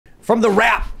From The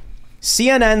Wrap.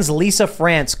 CNN's Lisa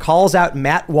France calls out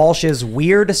Matt Walsh's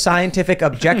weird scientific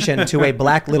objection to a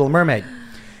black Little Mermaid.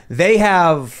 They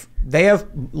have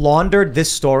laundered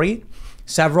this story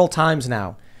several times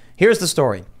now. Here's the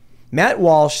story. Matt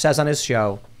Walsh says on his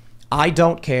show, I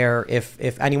don't care if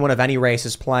anyone of any race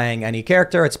is playing any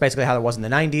character. It's basically how it was in the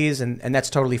 90s, and that's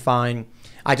totally fine.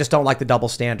 I just don't like the double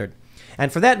standard.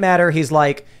 And for that matter, he's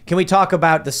like, can we talk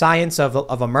about the science of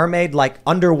a mermaid? Like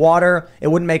underwater, it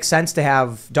wouldn't make sense to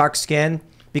have dark skin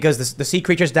because the sea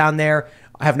creatures down there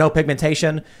have no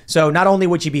pigmentation. So not only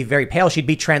would she be very pale, she'd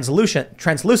be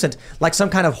translucent, like some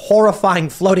kind of horrifying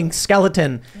floating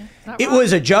skeleton. It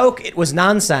was a joke. It was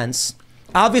nonsense.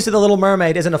 Obviously, the Little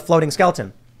Mermaid isn't a floating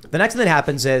skeleton. The next thing that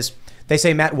happens is they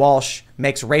say Matt Walsh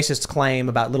makes racist claim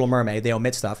about Little Mermaid. They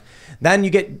omit stuff. Then you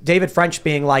get David French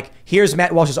being like, here's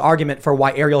Matt Walsh's argument for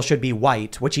why Ariel should be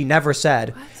white, which he never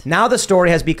said. What? Now the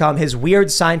story has become his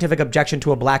weird scientific objection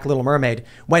to a black Little Mermaid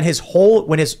when his whole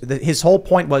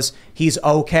point was he's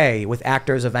okay with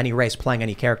actors of any race playing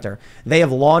any character. They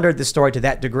have laundered the story to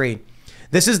that degree.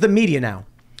 This is the media now.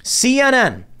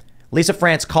 CNN. Lisa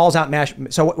France calls out MASH.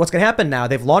 So what's going to happen now?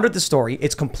 They've laundered the story.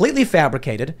 It's completely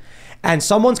fabricated. And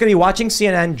someone's going to be watching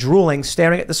CNN, drooling,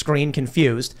 staring at the screen,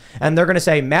 confused. And they're going to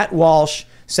say, Matt Walsh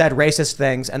said racist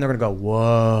things. And they're going to go,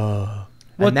 whoa.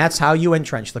 Well, and that's how you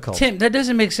entrench the cult. Tim, that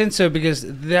doesn't make sense, though, because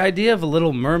the idea of a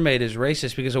Little Mermaid is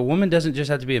racist because a woman doesn't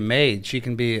just have to be a maid. She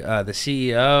can be the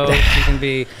CEO. She can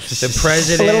be the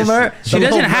president. She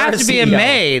doesn't have to be a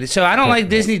maid. So I don't like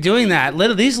Disney doing that.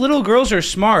 These little girls are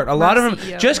smart. A lot of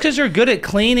them, just because they're good at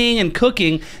cleaning and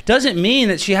cooking, doesn't mean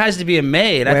that she has to be a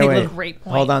maid. Wait. Great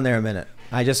point. Hold on there a minute.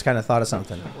 I just kind of thought of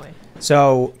something.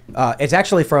 So it's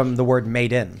actually from the word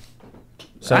made in.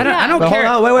 So I don't care.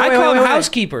 I call them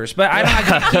housekeepers, but I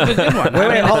can't keep a good one.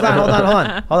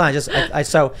 Hold on.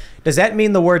 So does that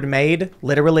mean the word maid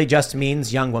literally just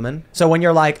means young woman? So when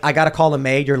you're like, I got to call a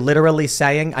maid, you're literally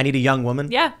saying I need a young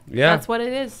woman? Yeah. That's what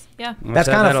it is. Yeah. That's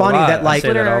kind of funny that like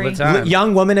that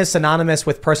young woman is synonymous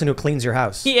with person who cleans your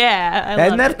house. Yeah.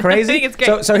 Isn't that crazy? I think it's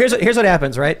great. So here's what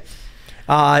happens, right?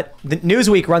 The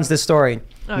Newsweek runs this story.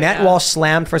 Matt Walsh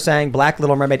slammed for saying Black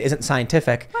Little Mermaid isn't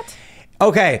scientific. What?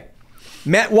 Okay.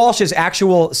 Matt Walsh's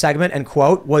actual segment and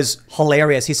quote was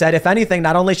hilarious. He said, if anything,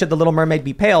 not only should the Little Mermaid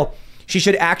be pale, she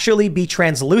should actually be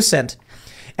translucent.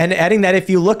 And adding that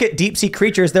if you look at deep sea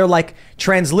creatures, they're like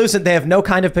translucent. They have no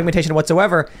kind of pigmentation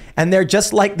whatsoever. And they're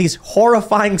just like these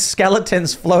horrifying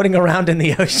skeletons floating around in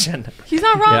the ocean. He's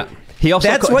not wrong. Yeah.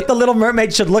 That's what the Little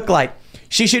Mermaid should look like.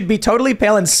 She should be totally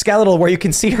pale and skeletal where you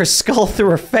can see her skull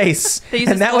through her face.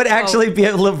 And that would actually be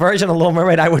a little version of Little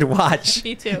Mermaid I would watch.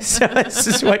 Me too. So this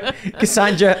is what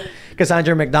Cassandra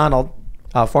McDonald,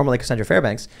 formerly Cassandra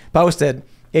Fairbanks, posted.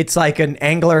 It's like an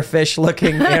anglerfish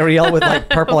looking Ariel with like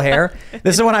purple hair.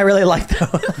 This is one I really like though.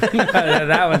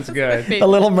 That one's good. The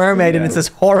Little Mermaid, and it's this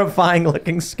horrifying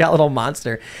looking skeletal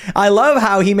monster. I love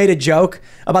how he made a joke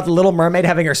about the Little Mermaid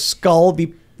having her skull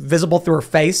be visible through her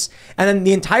face, and then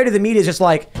the entirety of the media is just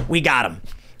like, we got him,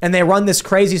 and they run this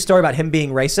crazy story about him being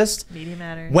racist. Media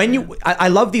matters. I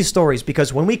love these stories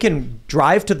because when we can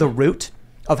drive to the root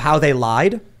of how they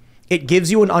lied, it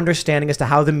gives you an understanding as to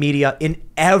how the media in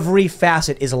every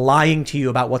facet is lying to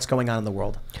you about what's going on in the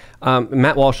world.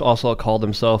 Matt Walsh also called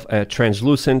himself a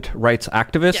translucent rights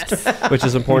activist, which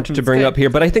is important to bring up here.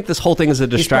 But I think this whole thing is a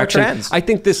distraction. I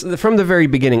think this, from the very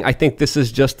beginning, I think this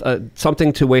is just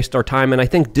something to waste our time. And I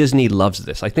think Disney loves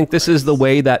this. I think this is the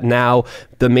way that now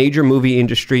the major movie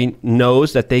industry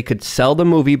knows that they could sell the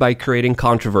movie by creating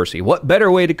controversy. What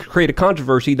better way to create a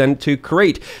controversy than to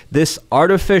create this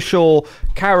artificial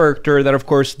character that, of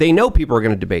course, they know people are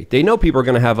going to debate. They know people are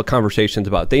going to have conversations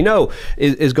about. They know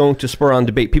is going to spur on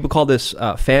debate. People call this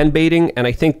fan baiting, and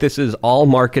I think this is all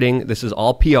marketing. This is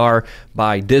all PR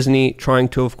by Disney trying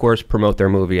to, of course, promote their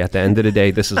movie. At the end of the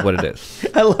day, this is what it is.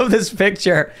 I love this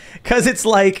picture because it's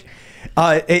like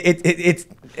it's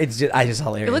just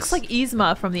hilarious. It looks like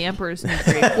Yzma from The Emperor's New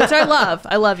Groove, which I love.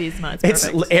 I love Yzma. It's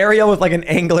Ariel with like an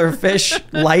anglerfish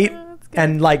light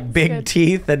and like big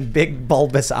teeth and big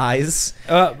bulbous eyes.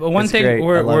 One thing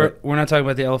we're not talking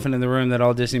about the elephant in the room, that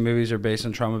all Disney movies are based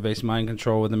on trauma-based mind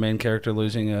control, with the main character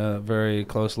losing a very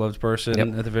close loved person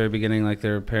at the very beginning, like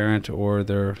their parent or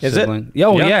their sibling. Is it?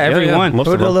 Yeah, everyone. Who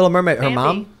did the Little Mermaid? Her Bambi.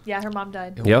 mom? Yeah, her mom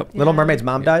died. Yep. Little Mermaid's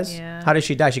mom dies? Yeah. How does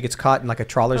she die? She gets caught in like a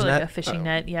trawler's Probably net? like a fishing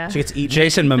net, yeah. She gets eaten?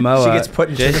 Jason Momoa. She gets put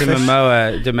in Jason fish.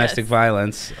 Momoa, domestic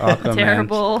violence. Aquaman.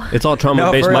 Terrible. It's all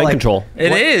trauma-based for mind like- control.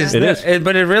 It is. It is.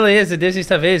 But it really is. The Disney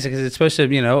stuff is because it's supposed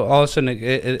to, all of a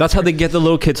sudden That's how they get the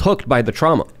little kids hooked by the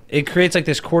trauma. it creates like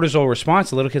this cortisol response.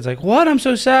 The little kid's like, "What? I'm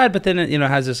so sad," but then it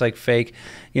has this like fake,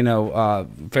 fairy tale.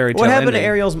 What happened to ending.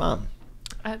 Ariel's mom?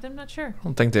 I'm not sure. I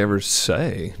don't think they ever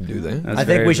say, do they? That's I think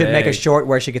very we should make a vague. short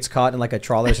where she gets caught in like a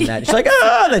trawler's net. She's like,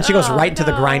 ah, and then she goes right into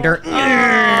the grinder.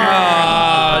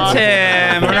 Oh,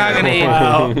 Tim, we're not gonna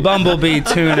eat bumblebee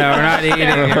tuna. We're not eating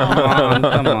it.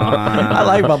 Come on. I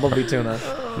like bumblebee tuna.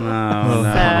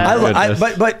 No.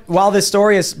 But while this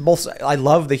story is both, I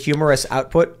love the humorous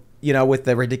output, with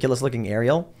the ridiculous looking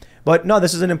Ariel. But no,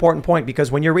 this is an important point because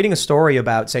when you're reading a story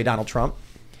about, say, Donald Trump,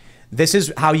 this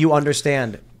is how you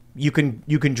understand. You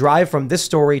can drive from this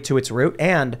story to its root,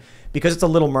 and because it's a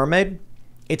Little Mermaid,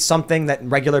 it's something that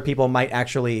regular people might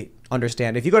actually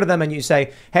understand. If you go to them and you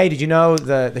say, "Hey, did you know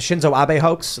the Shinzo Abe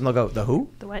hoax?" and they'll go, "The who?"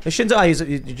 The what? The Shinzo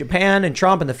Abe, Japan and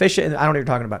Trump and the fish. And I don't know what you're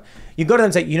talking about. You go to them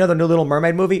and say, "You know the new Little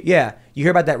Mermaid movie? Yeah. You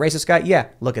hear about that racist guy? Yeah.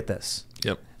 Look at this."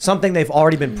 Yep. Something they've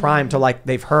already been primed to, like,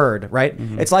 they've heard, right?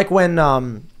 It's like when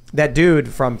that dude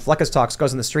from Fleckus Talks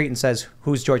goes in the street and says,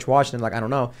 "Who's George Washington?" Like, I don't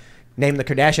know. Name the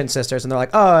Kardashian sisters, and they're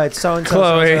like, "Oh, it's so and so."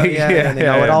 Chloe. Yeah, and they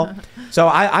know it all. So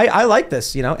I like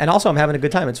this, and also I'm having a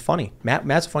good time. It's funny.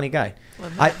 Matt's a funny guy.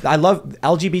 I love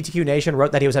LGBTQ Nation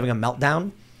wrote that he was having a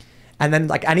meltdown, and then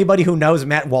like anybody who knows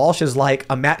Matt Walsh is like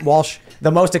a Matt Walsh.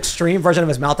 The most extreme version of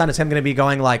his meltdown is him going to be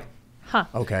going like, Huh.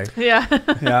 "Okay." Yeah.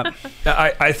 Yeah.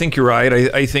 I think you're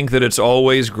right. I think that it's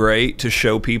always great to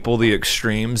show people the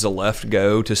extremes the left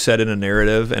go to set in a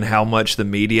narrative and how much the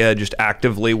media just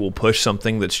actively will push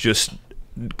something that's just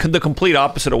the complete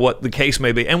opposite of what the case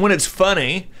may be. And when it's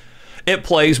funny, it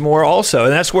plays more also.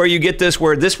 And that's where you get this,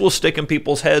 where this will stick in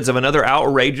people's heads of another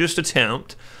outrageous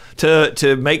attempt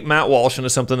to make Matt Walsh into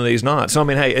something that he's not. So, I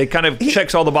mean, hey, it kind of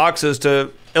checks all the boxes to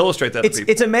illustrate that to people.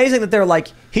 It's amazing that they're like,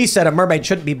 he said a mermaid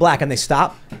shouldn't be black, and they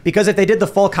stop. Because if they did the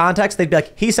full context, they'd be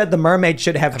like, he said the mermaid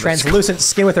should have translucent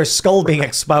skin with her skull being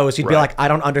exposed. You'd be Right. like, I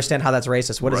don't understand how that's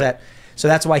racist. What is Right. that? So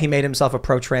that's why he made himself a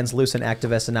pro-translucent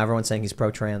activist, and now everyone's saying he's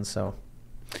pro-trans, so.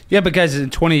 Yeah, because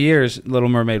in 20 years, Little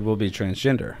Mermaid will be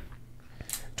transgender.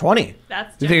 20.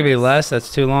 That's Do you think it'd be generous. less?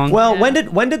 That's too long? Well, Yeah.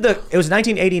 when did it was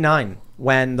 1989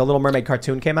 when the Little Mermaid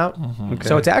cartoon came out. Okay.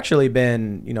 So it's actually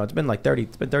been, it's been like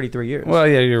 33 years. Well,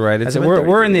 yeah, you're right. Has it been We're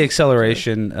 30 in the years?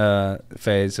 acceleration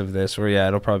phase of this, where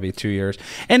it'll probably be 2 years.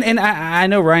 And I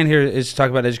know Ryan here is to talk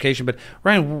about education, but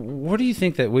Ryan, what do you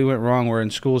think that we went wrong? Where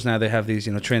in schools now they have these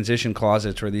transition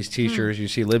closets where these teachers, you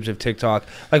see libs of TikTok.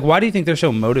 Like, why do you think they're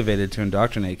so motivated to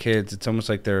indoctrinate kids? It's almost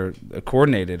like they're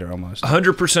coordinated, or almost.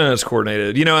 100% it's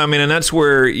coordinated. And that's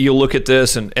where you look at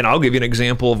this, and I'll give you an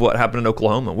example of what happened in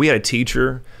Oklahoma. We had a teacher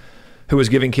who was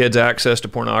giving kids access to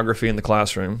pornography in the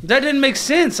classroom. That didn't make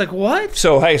sense. Like, what?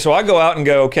 So I go out and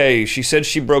go, okay, she said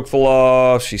she broke the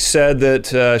law. She said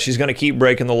that she's going to keep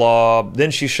breaking the law.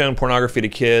 Then she's shown pornography to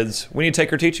kids. We need to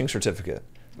take her teaching certificate.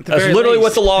 That's very literally what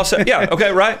least. the law said. Yeah,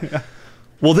 okay, right? Yeah.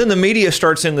 Well, then the media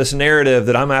starts in this narrative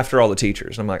that I'm after all the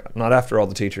teachers. I'm like, I'm not after all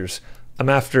the teachers. I'm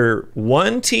after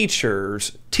one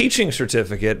teacher's teaching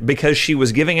certificate because she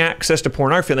was giving access to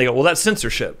pornography. And they go, well, that's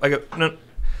censorship. I go,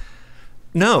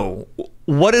 no.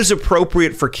 What is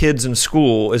appropriate for kids in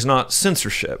school is not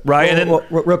censorship, right? Well,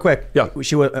 real quick. Yeah. Was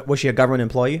she a government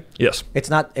employee? Yes. It's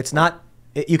not.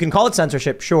 You can call it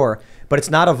censorship, sure, but it's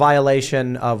not a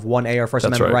violation of 1A or First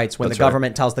Amendment right. rights when That's the right.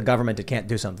 government tells the government it can't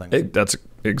do something. That's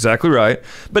exactly right.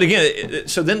 But again,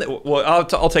 so then, I'll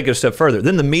take it a step further.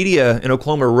 Then the media in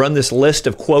Oklahoma run this list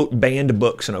of, quote, banned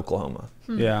books in Oklahoma.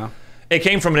 Yeah. It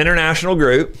came from an international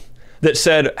group that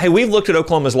said, hey, we've looked at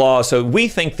Oklahoma's law, so we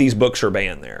think these books are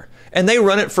banned there. And they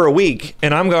run it for a week,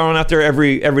 and I'm going out there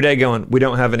every day going, we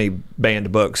don't have any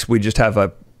banned books. We just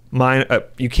have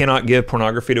you cannot give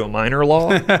pornography to a minor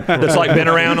law that's like been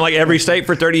around in like every state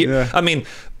for 30 years. Yeah. I mean,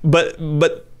 but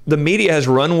the media has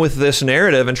run with this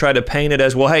narrative and tried to paint it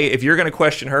as, well, hey, if you're going to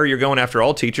question her, you're going after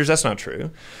all teachers. That's not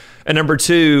true. And number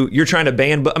two, you're trying to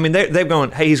ban. I mean, they've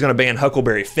gone, hey, he's going to ban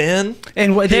Huckleberry Finn.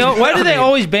 And why do they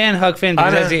always ban Huck Finn?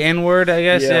 Because that's the N word, I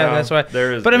guess. Yeah, that's why.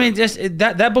 But I mean, just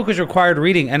that book was required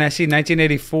reading, and I see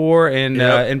 1984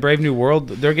 in Brave New World,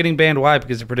 they're getting banned. Why?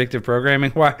 Because of predictive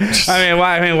programming. Why?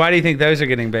 Why do you think those are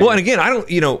getting banned? Well, and again, I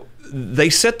don't. They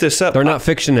set this up. They're not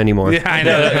fiction anymore. Yeah, I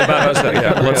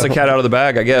know. Lets the cat out of the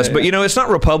bag, I guess. But it's not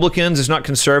Republicans, it's not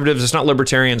conservatives, it's not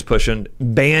libertarians pushing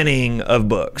banning of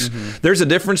books. There's a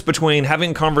difference between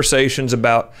having conversations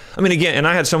about. I mean, again, and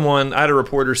I had a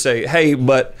reporter say, "Hey,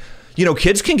 but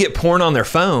kids can get porn on their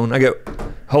phone. I go,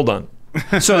 hold on.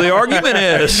 So the argument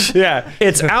is,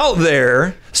 it's out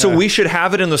there, so we should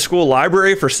have it in the school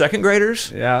library for second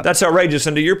graders. Yeah, that's outrageous.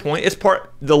 And to your point,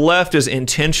 the left is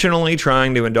intentionally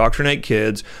trying to indoctrinate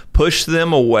kids, push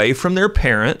them away from their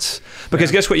parents.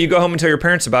 Because guess what? You go home and tell your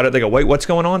parents about it. They go, wait, what's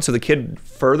going on? So the kid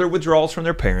further withdraws from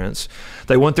their parents.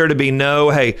 They want there to be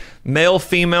no, hey, male,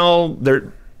 female,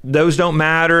 those don't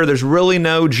matter. There's really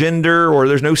no gender or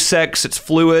there's no sex. It's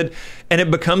fluid. And it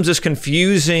becomes this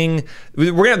confusing,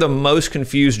 we're going to have the most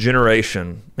confused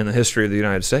generation in the history of the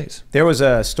United States. There was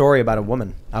a story about a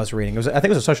woman I was reading. I think it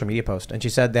was a social media post. And she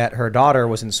said that her daughter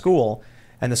was in school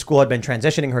and the school had been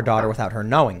transitioning her daughter without her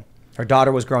knowing. Her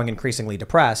daughter was growing increasingly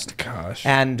depressed. Gosh.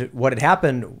 And what had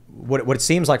happened, what it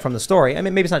seems like from the story, I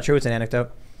mean, maybe it's not true, it's an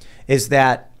anecdote, is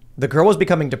that the girl was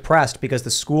becoming depressed because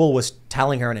the school was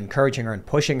telling her and encouraging her and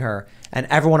pushing her, and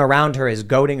everyone around her is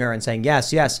goading her and saying,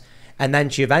 yes, yes. And then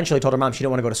she eventually told her mom she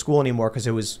didn't want to go to school anymore because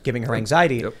it was giving her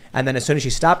anxiety. Yep. And then as soon as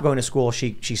she stopped going to school,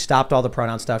 she stopped all the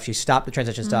pronoun stuff. She stopped the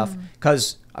transition stuff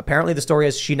because apparently the story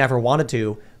is she never wanted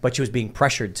to, but she was being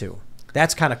pressured to.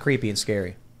 That's kind of creepy and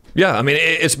scary. Yeah, I mean,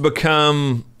 it's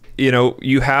become,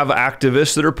 you have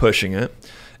activists that are pushing it.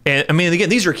 And I mean, again,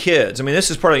 these are kids. I mean, this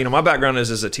is part of, my background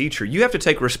is as a teacher. You have to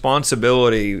take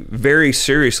responsibility very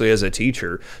seriously as a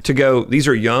teacher to go, these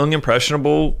are young,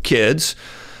 impressionable kids.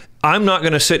 I'm not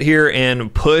going to sit here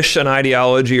and push an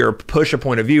ideology or push a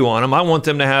point of view on them. I want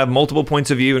them to have multiple points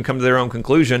of view and come to their own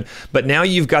conclusion. But now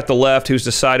you've got the left who's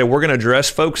decided we're going to dress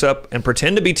folks up and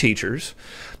pretend to be teachers.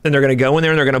 Then they're going to go in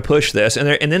there and they're going to push this.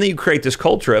 And then you create this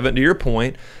culture of it. And to your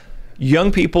point,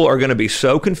 young people are going to be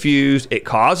so confused. It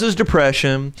causes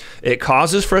depression, it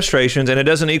causes frustrations, and it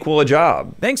doesn't equal a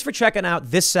job. Thanks for checking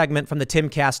out this segment from the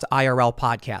Timcast IRL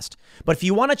podcast. But if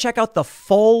you want to check out the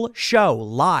full show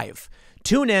live,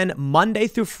 tune in Monday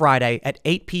through Friday at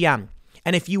 8 p.m.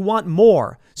 And if you want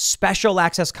more special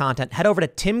access content, head over to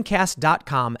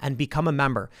timcast.com and become a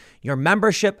member. Your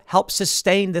membership helps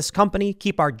sustain this company,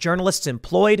 keep our journalists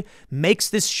employed, makes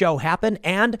this show happen,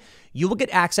 and you will get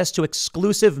access to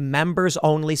exclusive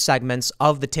members-only segments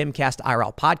of the Timcast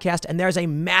IRL podcast, and there's a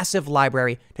massive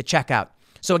library to check out.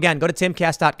 So again, go to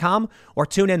timcast.com or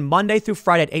tune in Monday through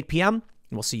Friday at 8 p.m., and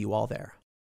we'll see you all there.